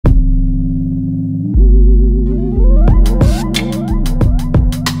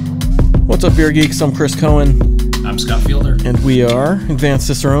What's up, beer geeks? I'm Chris Cohen. I'm Scott Fielder. And we are Advanced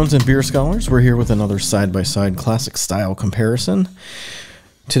Cicerones and Beer Scholars. We're here with another side-by-side classic style comparison.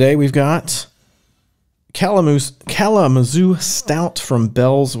 Today we've got Kalamazoo Stout from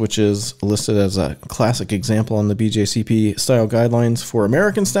Bell's, which is listed as a classic example on the BJCP Style Guidelines for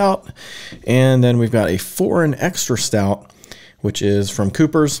American Stout. And then we've got a foreign Extra Stout, which is from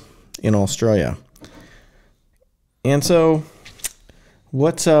Cooper's in Australia. And so,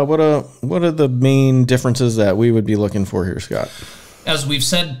 what are the main differences that we would be looking for here, Scott? As we've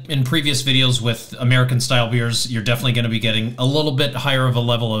said in previous videos with American style beers, you're definitely going to be getting a little bit higher of a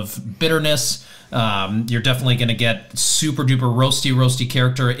level of bitterness. You're definitely going to get super duper roasty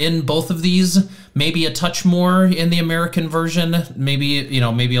character in both of these. Maybe a touch more in the American version. Maybe a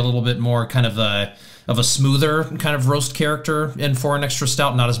little bit more kind of a smoother kind of roast character in foreign extra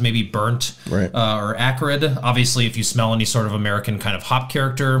stout, not as maybe burnt or acrid. Obviously, if you smell any sort of American kind of hop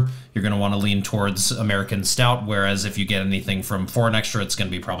character, you're going to want to lean towards American stout, whereas if you get anything from foreign extra, it's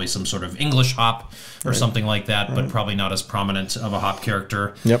going to be probably some sort of English hop or something like that, but probably not as prominent of a hop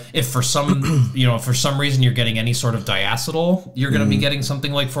character. If for some for some reason you're getting any sort of diacetyl, you're going to be getting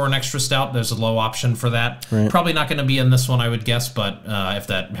something like foreign extra stout. There's a low option for that. Probably not going to be in this one, I would guess, but if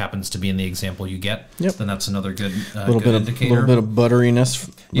that happens to be in the example you get, then that's another good indicator. A little bit of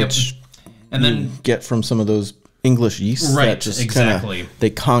butteriness, which and then you get from some of those English yeasts that just kinda, they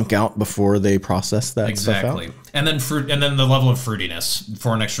conk out before they process that stuff out. And then the level of fruitiness.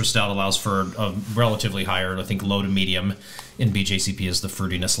 Foreign extra stout allows for a relatively higher, I think low to medium in BJCP is the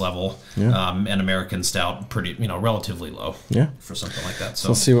fruitiness level. And American stout pretty relatively low. For something like that. So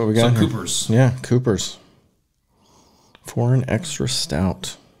let's see what we got. So Cooper's. Yeah, Cooper's. Foreign extra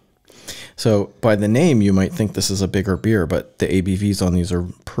stout. So by the name you might think this is a bigger beer, but the ABVs on these are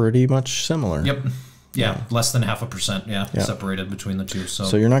pretty much similar. Yeah, less than 0.5%, separated between the two.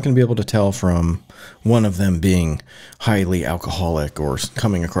 So you're not going to be able to tell from one of them being highly alcoholic or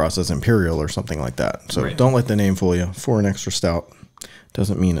coming across as imperial or something like that. So don't let the name fool you. Foreign extra stout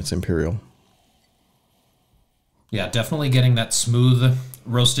doesn't mean it's imperial. Yeah, definitely getting that smooth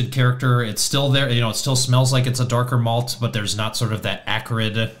roasted character. It's still there. It still smells like it's a darker malt, but there's not sort of that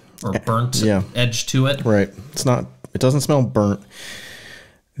acrid or burnt edge to it. It's not. It doesn't smell burnt.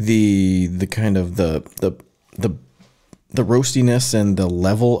 The kind of the roastiness and the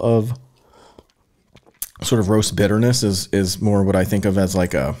level of sort of roast bitterness is more what I think of as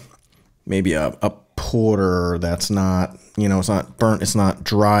like maybe a porter that's not, it's not burnt, it's not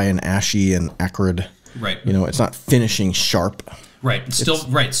dry and ashy and acrid. It's not finishing sharp.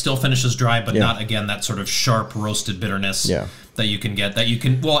 Still finishes dry, but not again that sort of sharp roasted bitterness that you can get,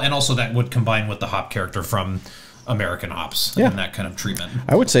 and also that would combine with the hop character from American hops and that kind of treatment.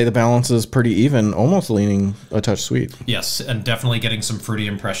 I would say the balance is pretty even, almost leaning a touch sweet. Yes, and definitely getting some fruity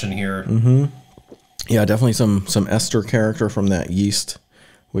impression here. Yeah, definitely some ester character from that yeast,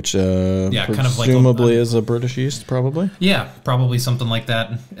 which presumably kind of like is a British yeast, probably. Yeah, probably something like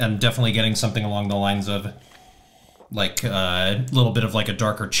that, and definitely getting something along the lines of like a little bit of like a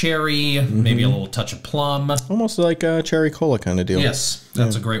darker cherry, maybe a little touch of plum. Almost like a cherry cola kind of deal. Yes,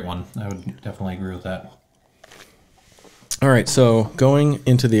 that's a great one. I would definitely agree with that. All right, so going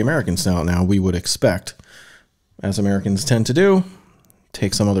into the American stout now, we would expect, as Americans tend to do,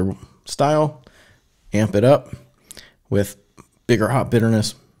 take some other style, amp it up with bigger hop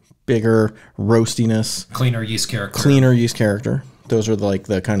bitterness, bigger roastiness. Cleaner yeast character. Those are like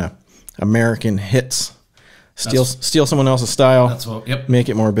the kind of American hits. Steal someone else's style, that's what, make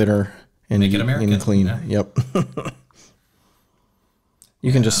it more bitter, and make it American. And clean.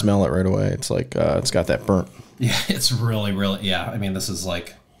 You can just smell it right away. It's like, it's got that burnt. Yeah, it's really, I mean, this is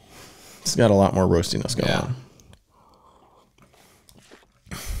like... It's got a lot more roastiness going on.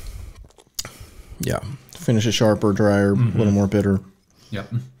 Yeah. Finish is sharper, drier, a little more bitter.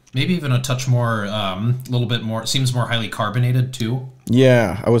 Maybe even a touch more, a little bit more, seems more highly carbonated too.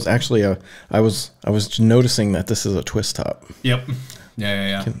 Yeah, I was actually, I was noticing that this is a twist top. Yeah.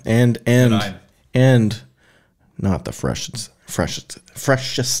 And not the freshest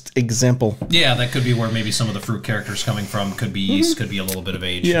example. Yeah, that could be where maybe some of the fruit characters coming from. Could be yeast, could be a little bit of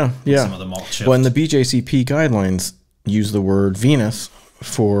age. Some of the malt shift. Well, and the BJCP guidelines use the word Venus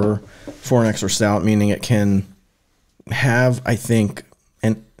for an extra stout, meaning it can have, I think,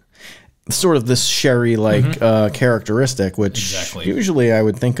 sort of this sherry-like characteristic, which usually I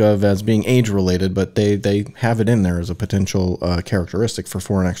would think of as being age-related, but they have it in there as a potential characteristic for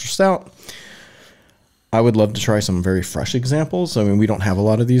foreign extra stout. I would love to try some very fresh examples. I mean, we don't have a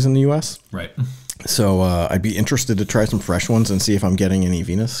lot of these in the U.S. So I'd be interested to try some fresh ones and see if I'm getting any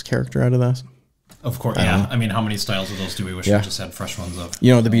Venus character out of this. Of course, yeah. I mean, how many styles of those do we wish we just had fresh ones of?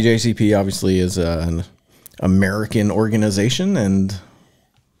 You know, the BJCP obviously is an American organization, and,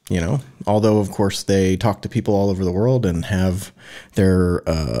 you know, although, of course, they talk to people all over the world and have their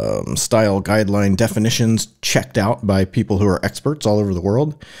style guideline definitions checked out by people who are experts all over the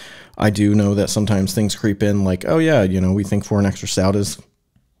world, I do know that sometimes things creep in like, oh, yeah, you know, we think for an extra stout is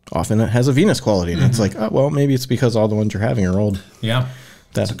often it has a Venus quality. And it's like, oh, well, maybe it's because all the ones you're having are old. Yeah,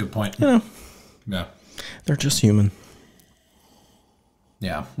 that's a good point. You know, yeah. They're just human.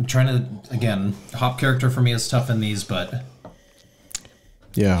 Yeah. I'm trying to, again, hop character for me is tough in these, but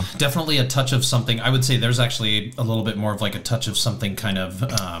yeah, definitely a touch of something. I would say there's actually a little bit more of like a touch of something kind of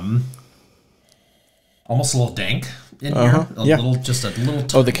almost a little dank in here. Just a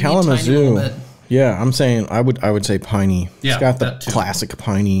little the Kalamazoo. Yeah, I'm saying I would say piney. Yeah, it's got the classic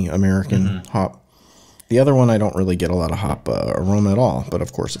piney American hop. The other one I don't really get a lot of hop aroma at all, but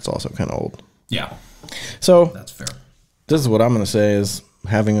of course it's also kind of old. Yeah. So that's fair. This is what I'm going to say is,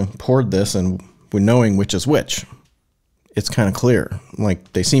 having poured this and knowing which is which, it's kind of clear.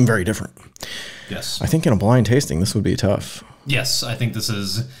 Like, they seem very different. Yes. I think in a blind tasting, this would be tough. Yes, I think this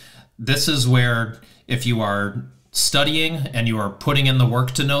is where, if you are studying and you are putting in the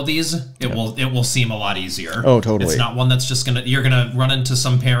work to know these, it will seem a lot easier. Oh, totally. It's not one that's just you're gonna run into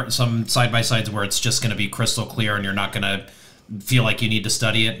some side by sides where it's just gonna be crystal clear and you're not gonna feel like you need to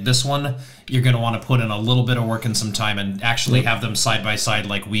study it. This one, you're going to want to put in a little bit of work and some time and actually have them side by side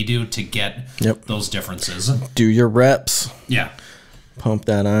like we do to get those differences. Do your reps. Yeah. Pump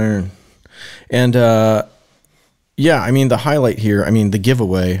that iron. And, yeah, I mean, the highlight here, I mean, the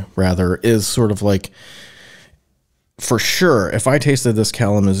giveaway, rather, is sort of like, for sure, if I tasted this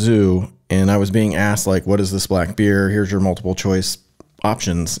Kalamazoo and I was being asked, like, what is this black beer? Here's your multiple choice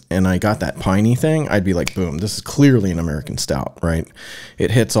options, and I got that piney thing, I'd be like, boom, this is clearly an American stout, right? It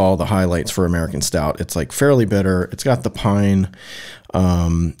hits all the highlights for American stout. It's like fairly bitter. It's got the pine,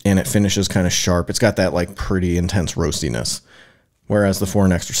 and it finishes kind of sharp. It's got that like pretty intense roastiness. Whereas the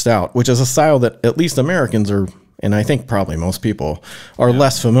foreign extra stout, which is a style that at least Americans are, and I think probably most people are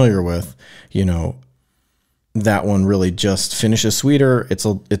less familiar with, you know, that one really just finishes sweeter.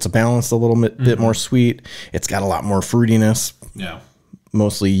 It's balanced a little bit more sweet. It's got a lot more fruitiness. Yeah.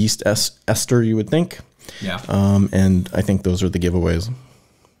 Mostly yeast ester, you would think. Yeah. And I think those are the giveaways.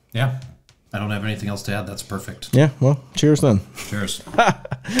 Yeah. I don't have anything else to add. That's perfect. Yeah. Well, cheers then. Cheers.